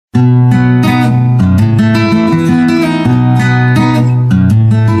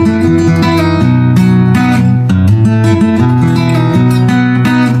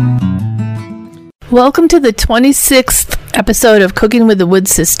Welcome to the 26th episode of Cooking with the Wood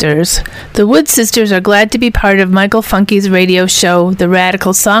Sisters. The Wood Sisters are glad to be part of Michael Funky's radio show, The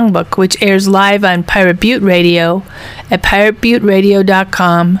Radical Songbook, which airs live on Pirate Butte Radio at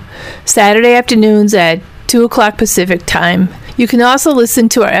piratebuteradio.com, Saturday afternoons at 2 o'clock Pacific Time. You can also listen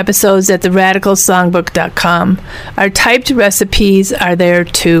to our episodes at theradicalsongbook.com. Our typed recipes are there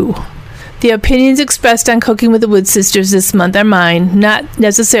too. The opinions expressed on Cooking with the Wood Sisters this month are mine, not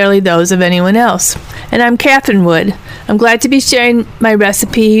necessarily those of anyone else. And I'm Catherine Wood. I'm glad to be sharing my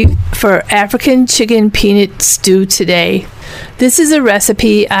recipe for African chicken peanut stew today. This is a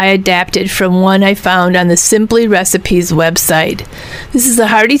recipe I adapted from one I found on the Simply Recipes website. This is a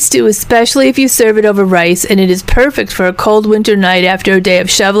hearty stew, especially if you serve it over rice, and it is perfect for a cold winter night after a day of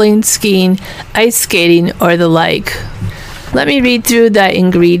shoveling, skiing, ice skating, or the like. Let me read through the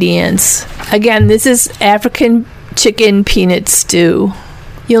ingredients. Again, this is African chicken peanut stew.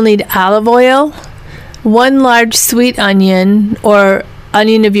 You'll need olive oil, 1 large sweet onion or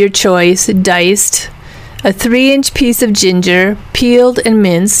onion of your choice, diced, a 3-inch piece of ginger, peeled and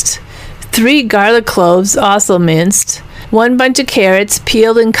minced, 3 garlic cloves, also minced, 1 bunch of carrots,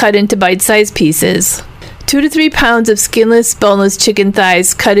 peeled and cut into bite-sized pieces, 2 to 3 pounds of skinless, boneless chicken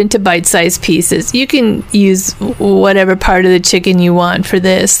thighs cut into bite-sized pieces. You can use whatever part of the chicken you want for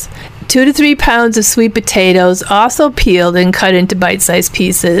this. 2 to 3 pounds of sweet potatoes, also peeled and cut into bite-sized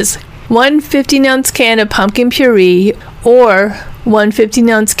pieces. 1 15-ounce can of pumpkin puree or 1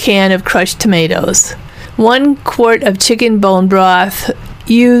 15-ounce can of crushed tomatoes. 1 quart of chicken bone broth.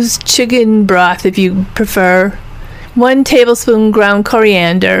 Use chicken broth if you prefer. 1 tablespoon ground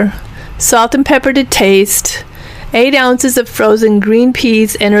coriander. Salt and pepper to taste, 8 ounces of frozen green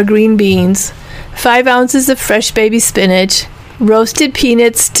peas and or green beans, 5 ounces of fresh baby spinach, roasted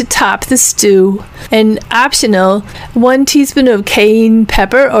peanuts to top the stew, and optional, 1 teaspoon of cayenne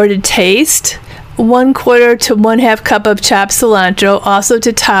pepper or to taste, 1/4 to 1/2 cup of chopped cilantro also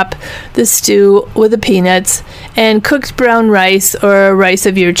to top the stew with the peanuts, and cooked brown rice or rice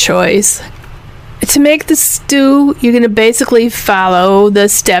of your choice. To make the stew, you're going to basically follow the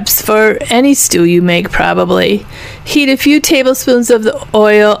steps for any stew you make probably. Heat a few tablespoons of the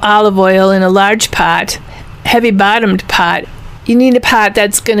olive oil in a large pot, heavy-bottomed pot. You need a pot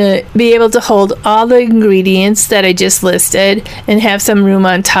that's going to be able to hold all the ingredients that I just listed and have some room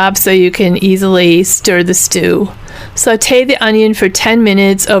on top so you can easily stir the stew. Sauté the onion for 10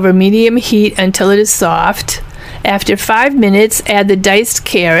 minutes over medium heat until it is soft. After 5 minutes, add the diced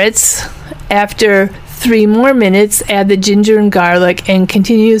carrots. After 3 more minutes, add the ginger and garlic and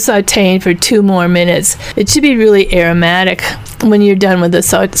continue sautéing for 2 more minutes. It should be really aromatic when you're done with the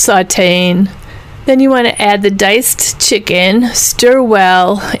sautéing. Then you want to add the diced chicken, stir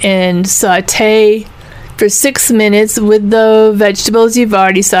well, and sauté for 6 minutes with the vegetables you've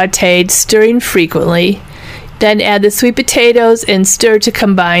already sautéed, stirring frequently. Then add the sweet potatoes and stir to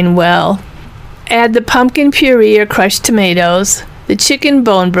combine well. Add the pumpkin puree or crushed tomatoes, the chicken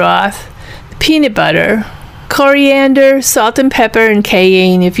bone broth, peanut butter, coriander, salt and pepper, and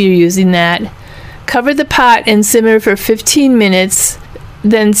cayenne if you're using that. Cover the pot and simmer for 15 minutes,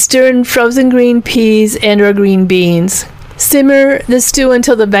 then stir in frozen green peas and or green beans. Simmer the stew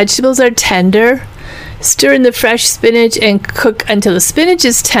until the vegetables are tender. Stir in the fresh spinach and cook until the spinach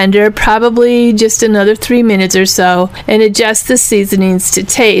is tender, probably just another 3 minutes or so, and adjust the seasonings to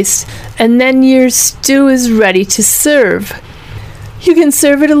taste. And then your stew is ready to serve. You can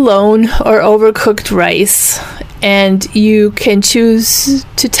serve it alone or overcooked rice, and you can choose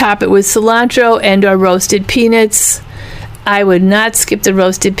to top it with cilantro and or roasted peanuts. I would not skip the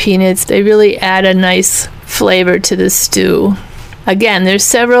roasted peanuts. They really add a nice flavor to the stew. Again, there's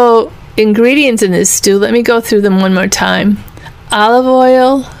several ingredients in this stew. Let me go through them one more time. Olive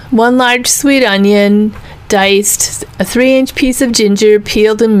oil, 1 large sweet onion, diced, a 3-inch piece of ginger,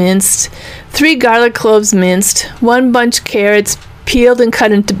 peeled and minced, 3 garlic cloves minced, 1 bunch carrots, peeled and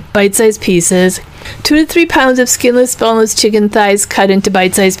cut into bite-sized pieces, 2 to 3 pounds of skinless, boneless chicken thighs cut into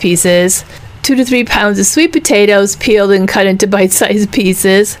bite-sized pieces, 2 to 3 pounds of sweet potatoes peeled and cut into bite-sized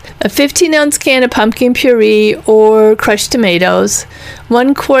pieces, a 15-ounce can of pumpkin puree or crushed tomatoes,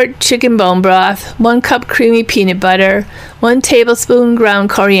 1 quart chicken bone broth, 1 cup creamy peanut butter, 1 tablespoon ground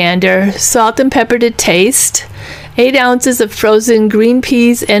coriander, salt and pepper to taste, 8 ounces of frozen green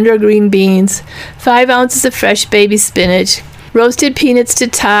peas and or green beans, 5 ounces of fresh baby spinach, roasted peanuts to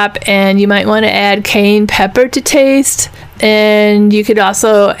top, and you might want to add cayenne pepper to taste, and you could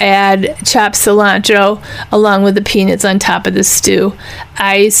also add chopped cilantro along with the peanuts on top of the stew.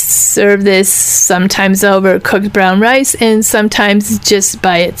 I serve this sometimes over cooked brown rice and sometimes just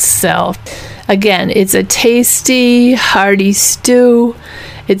by itself. Again, it's a tasty, hearty stew.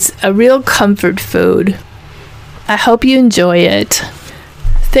 It's a real comfort food. I hope you enjoy it.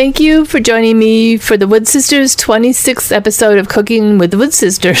 Thank you for joining me for the Wood Sisters 26th episode of Cooking with the Wood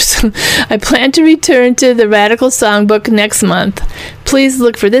Sisters. I plan to return to the Radical Songbook next month. Please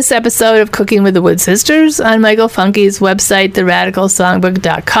look for this episode of Cooking with the Wood Sisters on Michael Funky's website,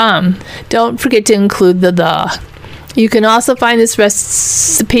 theradicalsongbook.com. Don't forget to include the. You can also find this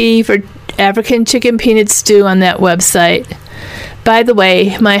recipe for African chicken peanut stew on that website. By the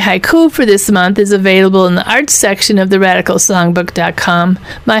way, my haiku for this month is available in the arts section of theradicalsongbook.com.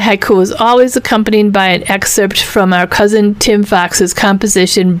 My haiku is always accompanied by an excerpt from our cousin Tim Fox's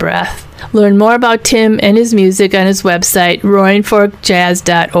composition, Breath. Learn more about Tim and his music on his website,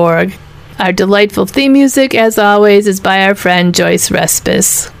 roaringforkjazz.org. Our delightful theme music, as always, is by our friend Joyce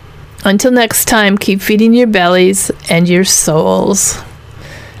Respis. Until next time, keep feeding your bellies and your souls.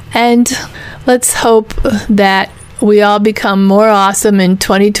 And let's hope that we all become more awesome in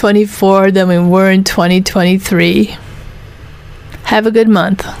 2024 than we were in 2023. Have a good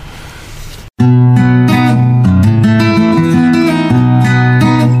month.